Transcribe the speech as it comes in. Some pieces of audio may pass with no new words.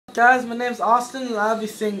Guys, my name's Austin and I'll be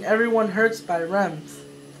singing Everyone Hurts by Rems.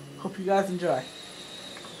 Hope you guys enjoy.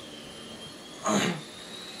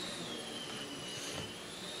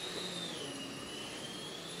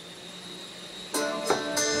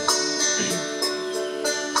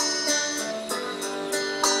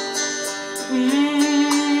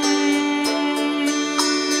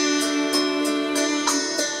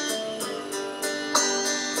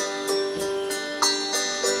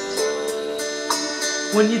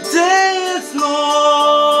 When your day is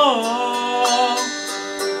long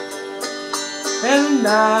and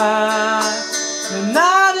the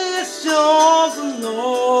night is yours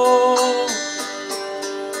alone,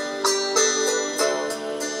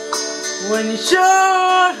 when you're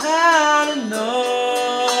sure had enough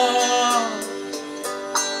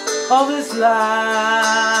of this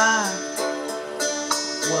life,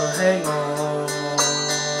 well, hang on.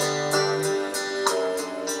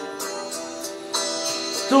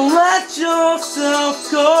 Don't let yourself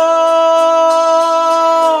go,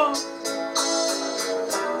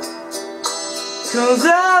 'cause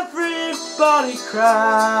everybody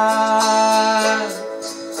cries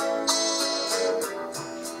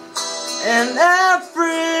and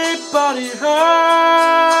everybody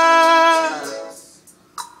hurts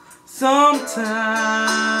sometimes.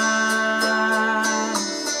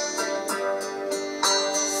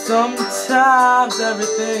 Sometimes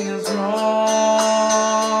everything is wrong.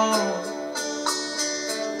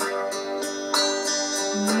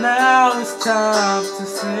 Now it's time to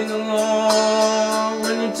sing along.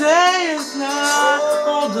 When your day is not,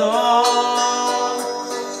 hold on.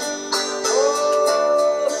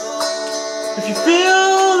 If you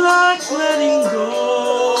feel like letting go,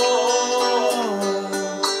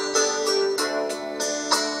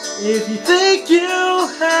 if you think you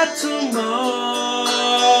had too much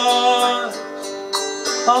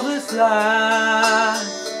of this life,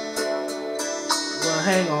 well,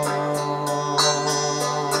 hang on.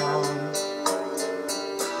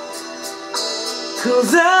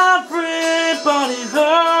 'Cause everybody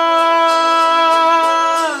hurts.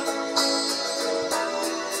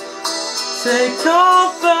 Take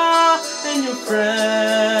comfort in your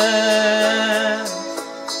friends.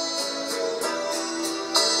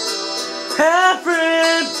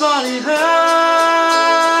 Everybody hurts.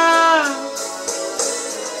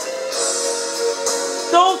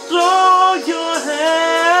 Don't throw your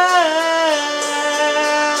hands.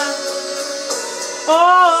 Oh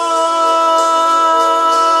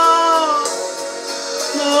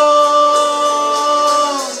no.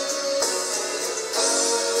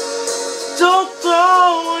 Don't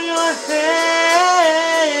throw your hands.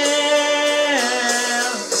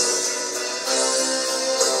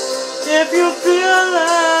 If you feel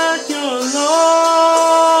like you're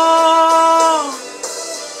alone,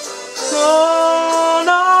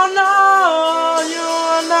 no,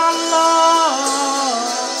 you're not alone.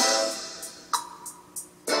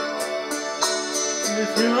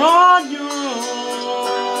 If you're on your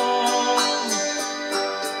own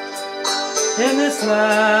in this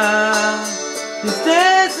life, these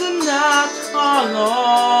days and nights are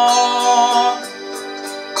long.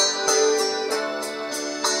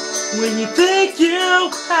 When you think you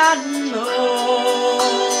had enough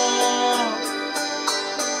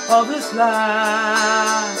of this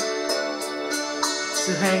life,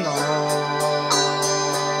 so hang on.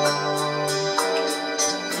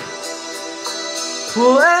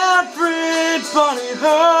 Well, everybody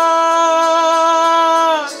hurts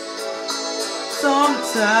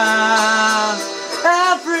sometimes.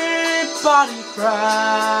 Everybody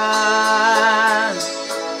cries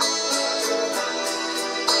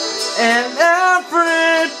and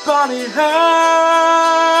everybody hurts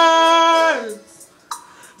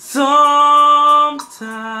sometimes.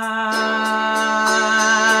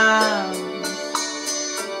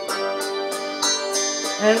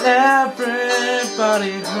 And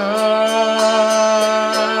everybody hurts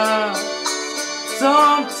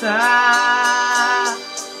sometimes.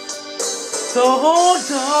 So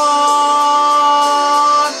hold on,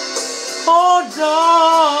 hold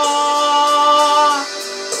on,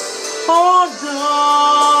 hold on,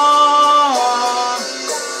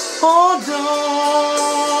 hold on,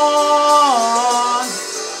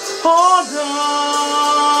 hold on,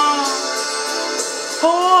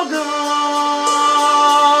 hold on,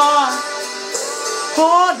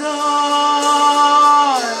 hold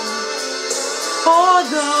on,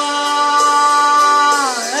 hold on.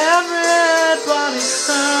 Everybody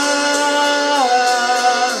hurts.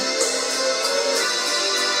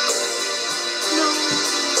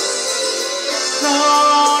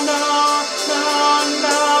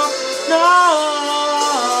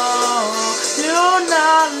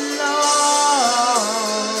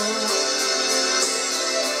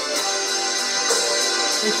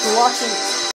 Thanks for watching.